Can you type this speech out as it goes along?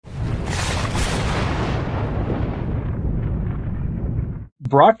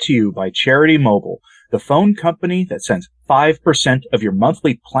brought to you by Charity Mobile, the phone company that sends 5% of your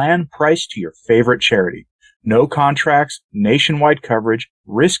monthly plan price to your favorite charity. No contracts, nationwide coverage,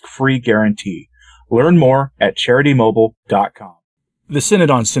 risk-free guarantee. Learn more at CharityMobile.com. The Synod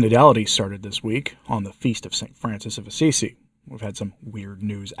on Synodality started this week on the Feast of St. Francis of Assisi. We've had some weird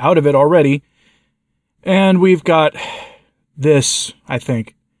news out of it already, and we've got this, I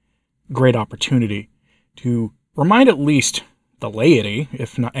think, great opportunity to remind at least the laity,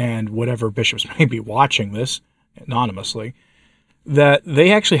 if not, and whatever bishops may be watching this anonymously, that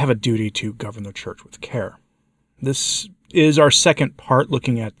they actually have a duty to govern the church with care. This is our second part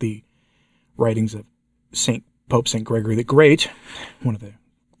looking at the writings of Pope St. Gregory the Great, one of the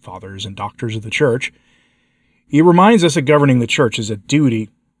fathers and doctors of the church. He reminds us that governing the church is a duty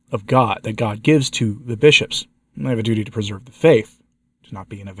of God, that God gives to the bishops. They have a duty to preserve the faith, to not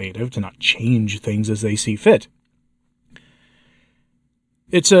be innovative, to not change things as they see fit.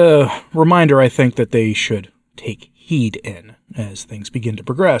 It's a reminder, I think, that they should take heed in as things begin to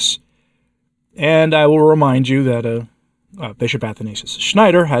progress. And I will remind you that Bishop Athanasius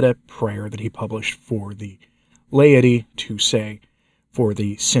Schneider had a prayer that he published for the laity to say for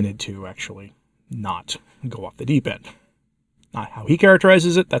the synod to actually not go off the deep end. Not how he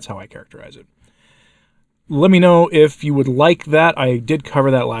characterizes it, that's how I characterize it. Let me know if you would like that. I did cover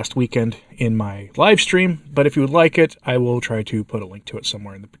that last weekend in my live stream, but if you would like it, I will try to put a link to it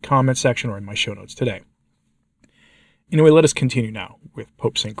somewhere in the comment section or in my show notes today. Anyway, let us continue now with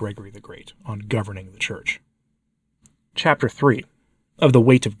Pope St. Gregory the Great on governing the church. Chapter 3, of the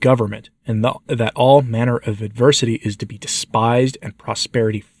weight of government, and that all manner of adversity is to be despised and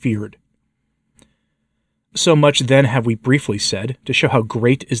prosperity feared. So much then have we briefly said, to show how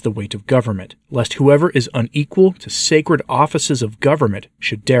great is the weight of government, lest whoever is unequal to sacred offices of government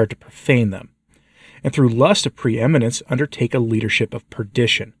should dare to profane them, and through lust of preeminence undertake a leadership of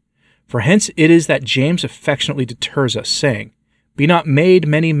perdition. For hence it is that James affectionately deters us, saying, Be not made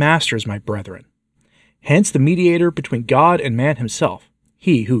many masters, my brethren. Hence the mediator between God and man himself,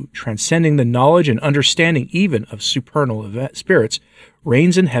 he who, transcending the knowledge and understanding even of supernal spirits,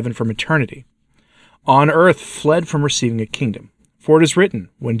 reigns in heaven from eternity, on earth fled from receiving a kingdom. For it is written,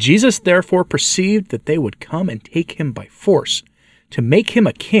 When Jesus therefore perceived that they would come and take him by force, to make him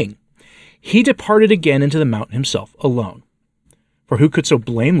a king, he departed again into the mountain himself alone. For who could so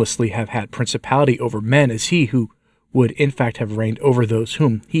blamelessly have had principality over men as he who would in fact have reigned over those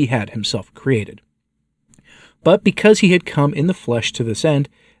whom he had himself created? But because he had come in the flesh to this end,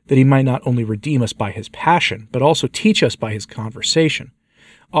 that he might not only redeem us by his passion, but also teach us by his conversation,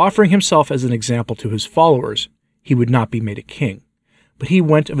 offering himself as an example to his followers, he would not be made a king, but he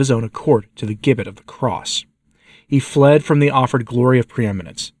went of his own accord to the gibbet of the cross. He fled from the offered glory of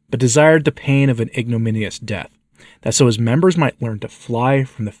preeminence, but desired the pain of an ignominious death, that so his members might learn to fly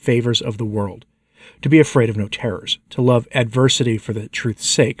from the favors of the world, to be afraid of no terrors, to love adversity for the truth's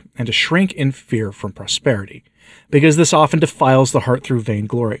sake, and to shrink in fear from prosperity, because this often defiles the heart through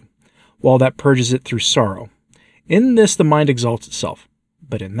vainglory, while that purges it through sorrow. In this the mind exalts itself,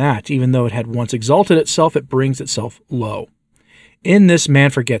 but in that, even though it had once exalted itself, it brings itself low. In this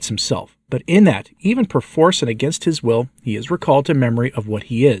man forgets himself, but in that, even perforce and against his will, he is recalled to memory of what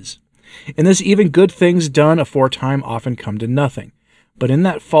he is. In this even good things done aforetime often come to nothing, but in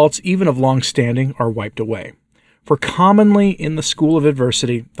that faults even of long standing are wiped away. For commonly in the school of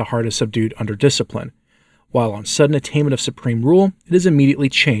adversity the heart is subdued under discipline, while on sudden attainment of supreme rule it is immediately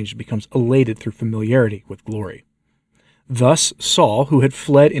changed and becomes elated through familiarity with glory. Thus Saul, who had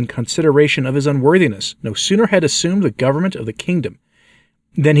fled in consideration of his unworthiness, no sooner had assumed the government of the kingdom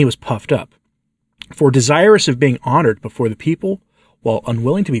than he was puffed up. For desirous of being honored before the people, while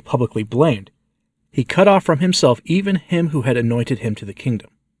unwilling to be publicly blamed, he cut off from himself even him who had anointed him to the kingdom.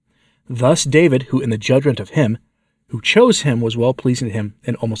 Thus David, who in the judgment of him who chose him was well pleasing to him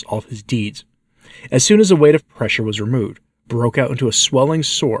in almost all his deeds, as soon as the weight of pressure was removed, broke out into a swelling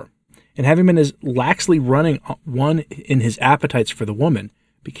sore, and having been as laxly running one in his appetites for the woman,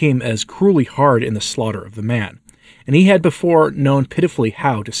 became as cruelly hard in the slaughter of the man. And he had before known pitifully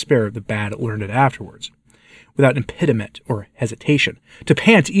how to spare the bad learned it afterwards, without impediment or hesitation, to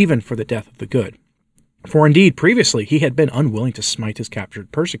pant even for the death of the good. For indeed, previously he had been unwilling to smite his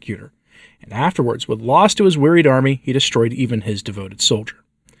captured persecutor, and afterwards, with loss to his wearied army, he destroyed even his devoted soldier.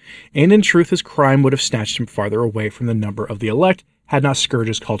 And in truth his crime would have snatched him farther away from the number of the elect, had not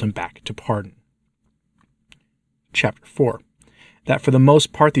scourges called him back to pardon. Chapter 4. That for the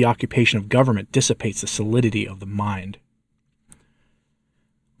most part the occupation of government dissipates the solidity of the mind.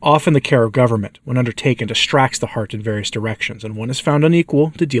 Often the care of government, when undertaken, distracts the heart in various directions, and one is found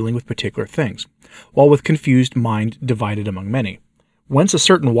unequal to dealing with particular things, while with confused mind divided among many. Whence a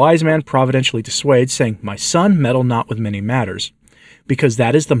certain wise man providentially dissuades, saying, My son, meddle not with many matters, because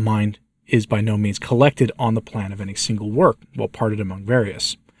that is the mind is by no means collected on the plan of any single work, while parted among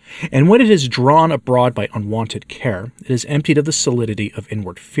various. And when it is drawn abroad by unwonted care, it is emptied of the solidity of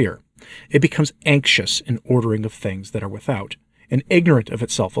inward fear. It becomes anxious in ordering of things that are without, and ignorant of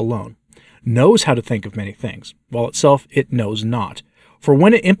itself alone, knows how to think of many things, while itself it knows not. For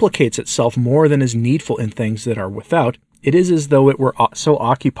when it implicates itself more than is needful in things that are without, it is as though it were so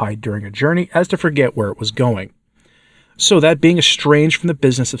occupied during a journey as to forget where it was going. So that being estranged from the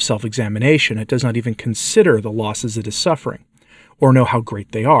business of self-examination, it does not even consider the losses it is suffering, or know how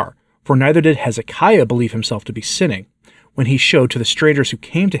great they are. For neither did Hezekiah believe himself to be sinning, when he showed to the strangers who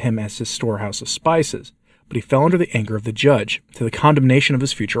came to him as his storehouse of spices, but he fell under the anger of the judge, to the condemnation of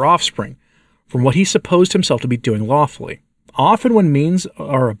his future offspring, from what he supposed himself to be doing lawfully. Often when means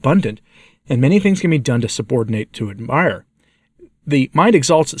are abundant, and many things can be done to subordinate to admire, the mind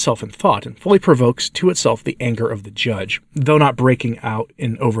exalts itself in thought, and fully provokes to itself the anger of the judge, though not breaking out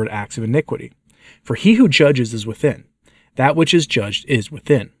in overt acts of iniquity. For he who judges is within. That which is judged is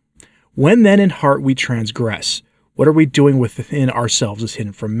within. When then in heart we transgress, what are we doing within ourselves is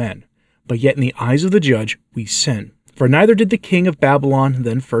hidden from men? But yet in the eyes of the judge we sin. For neither did the king of Babylon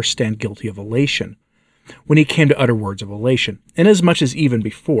then first stand guilty of elation, when he came to utter words of elation, inasmuch as even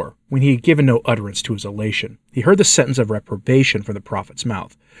before, when he had given no utterance to his elation, he heard the sentence of reprobation from the prophet's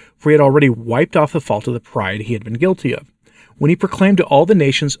mouth, for he had already wiped off the fault of the pride he had been guilty of, when he proclaimed to all the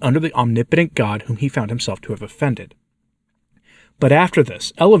nations under the omnipotent God whom he found himself to have offended. But after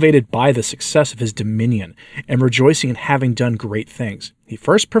this, elevated by the success of his dominion, and rejoicing in having done great things, he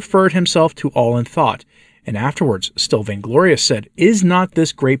first preferred himself to all in thought, and afterwards, still vainglorious, said, Is not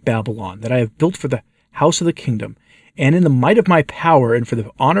this great Babylon, that I have built for the house of the kingdom, and in the might of my power, and for the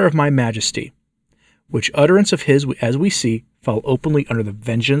honor of my majesty? Which utterance of his, as we see, fell openly under the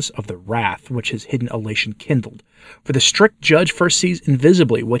vengeance of the wrath which his hidden elation kindled. For the strict judge first sees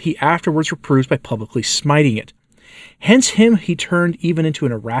invisibly what he afterwards reproves by publicly smiting it. Hence him he turned even into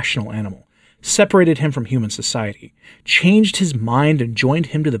an irrational animal, separated him from human society, changed his mind, and joined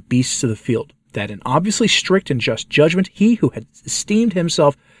him to the beasts of the field, that in obviously strict and just judgment he who had esteemed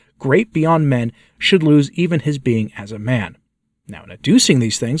himself great beyond men should lose even his being as a man. Now, in adducing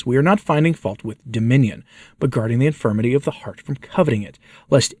these things, we are not finding fault with dominion, but guarding the infirmity of the heart from coveting it,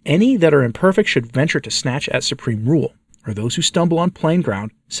 lest any that are imperfect should venture to snatch at supreme rule, or those who stumble on plain ground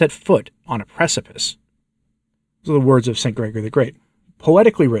set foot on a precipice. Those are the words of St. Gregory the Great.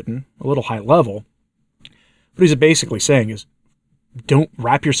 Poetically written, a little high level, what he's basically saying is, don't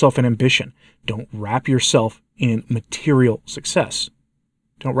wrap yourself in ambition. Don't wrap yourself in material success.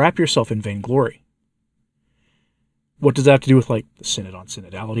 Don't wrap yourself in vainglory. What does that have to do with, the synod on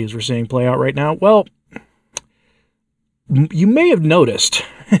synodality as we're seeing play out right now? Well, you may have noticed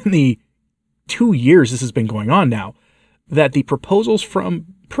in the 2 years this has been going on now that the proposals from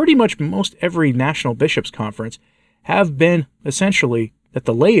pretty much most every national bishops' conference have been essentially that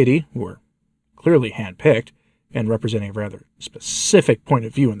the laity, who are clearly handpicked and representing a rather specific point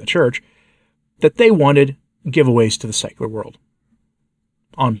of view in the church, that they wanted giveaways to the secular world.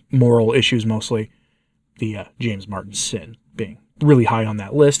 On moral issues mostly, the James Martin sin being really high on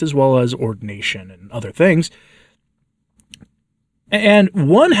that list, as well as ordination and other things. And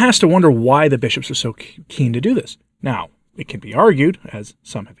one has to wonder why the bishops are so keen to do this. Now, it can be argued, as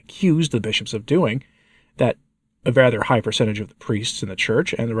some have accused the bishops of doing, that a rather high percentage of the priests in the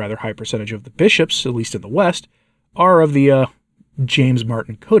church and a rather high percentage of the bishops, at least in the West, are of the James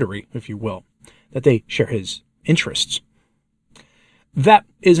Martin coterie, if you will, that they share his interests. That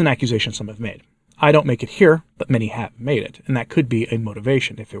is an accusation some have made. I don't make it here, but many have made it, and that could be a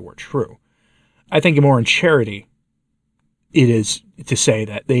motivation if it were true. I think more in charity, it is to say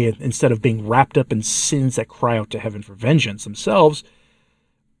that they, instead of being wrapped up in sins that cry out to heaven for vengeance themselves,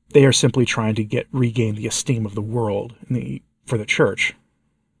 they are simply trying to regain the esteem of the world for the church.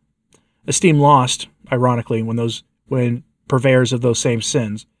 Esteem lost, ironically, when purveyors of those same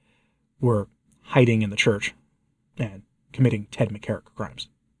sins were hiding in the church and committing Ted McCarrick crimes.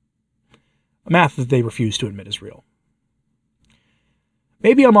 A math that they refuse to admit is real.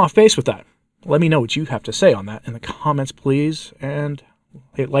 Maybe I'm off base with that. Let me know what you have to say on that in the comments, please. And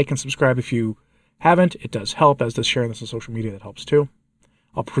hit like and subscribe if you haven't. It does help, as does sharing this on social media. That helps too.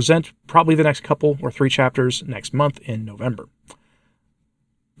 I'll present probably the next couple or 3 chapters next month in November.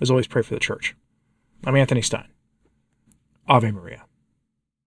 As always, pray for the church. I'm Anthony Stein. Ave Maria.